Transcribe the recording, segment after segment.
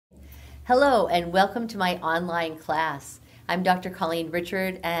Hello and welcome to my online class. I'm Dr. Colleen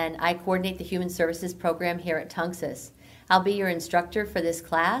Richard and I coordinate the Human Services program here at Tunxus. I'll be your instructor for this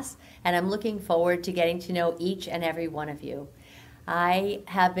class and I'm looking forward to getting to know each and every one of you. I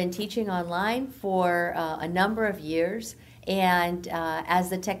have been teaching online for a number of years, and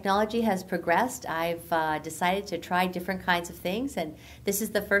as the technology has progressed, I've decided to try different kinds of things, and this is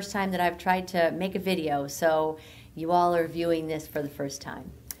the first time that I've tried to make a video, so you all are viewing this for the first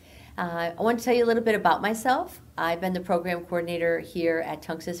time. I want to tell you a little bit about myself. I've been the program coordinator here at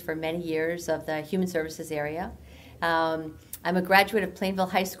Tunxus for many years of the Human Services area. I'm a graduate of Plainville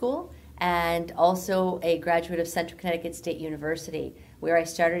High School and also a graduate of Central Connecticut State University, where I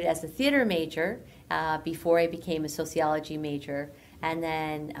started as a theater major before I became a sociology major, and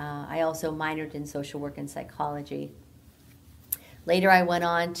then I also minored in social work and psychology. Later I went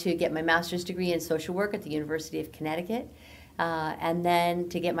on to get my master's degree in social work at the University of Connecticut, and then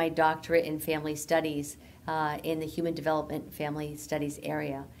to get my doctorate in family studies in the human development family studies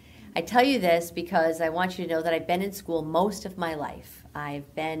area. I tell you this because I want you to know that I've been in school most of my life.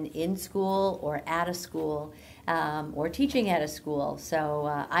 I've been in school or at a school or teaching at a school. So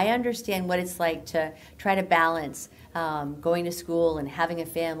I understand what it's like to try to balance going to school and having a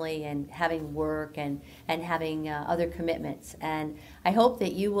family and having work and having other commitments. And I hope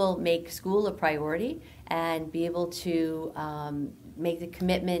that you will make school a priority and be able to make the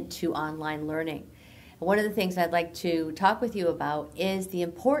commitment to online learning. One of the things I'd like to talk with you about is the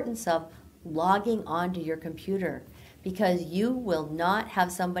importance of logging onto your computer, because you will not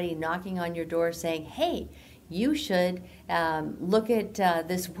have somebody knocking on your door saying, hey, you should look at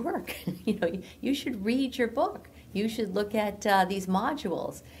this work. You should read your book. You should look at these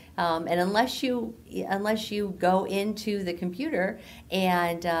modules. And unless you go into the computer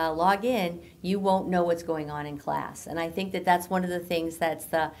and log in, you won't know what's going on in class. And I think that that's one of the things that's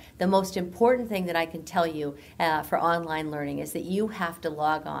the most important thing that I can tell you for online learning, is that you have to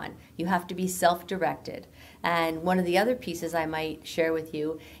log on. You have to be self-directed. And one of the other pieces I might share with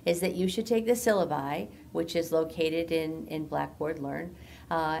you is that you should take the syllabi, which is located in Blackboard Learn,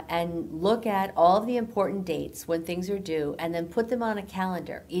 and look at all of the important dates when things are due, and then put them on a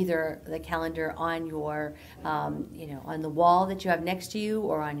calendar, either the calendar on your, on the wall that you have next to you,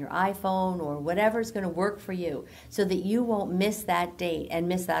 or on your iPhone, or whatever is going to work for you, so that you won't miss that date and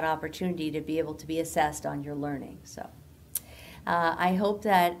miss that opportunity to be able to be assessed on your learning. So. I hope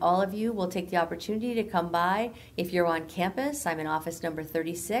that all of you will take the opportunity to come by. If you're on campus, I'm in office number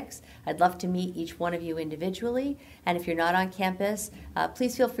 36. I'd love to meet each one of you individually. And if you're not on campus,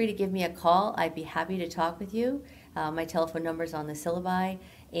 please feel free to give me a call. I'd be happy to talk with you. My telephone number is on the syllabi.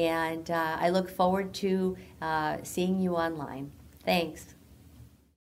 And I look forward to seeing you online. Thanks.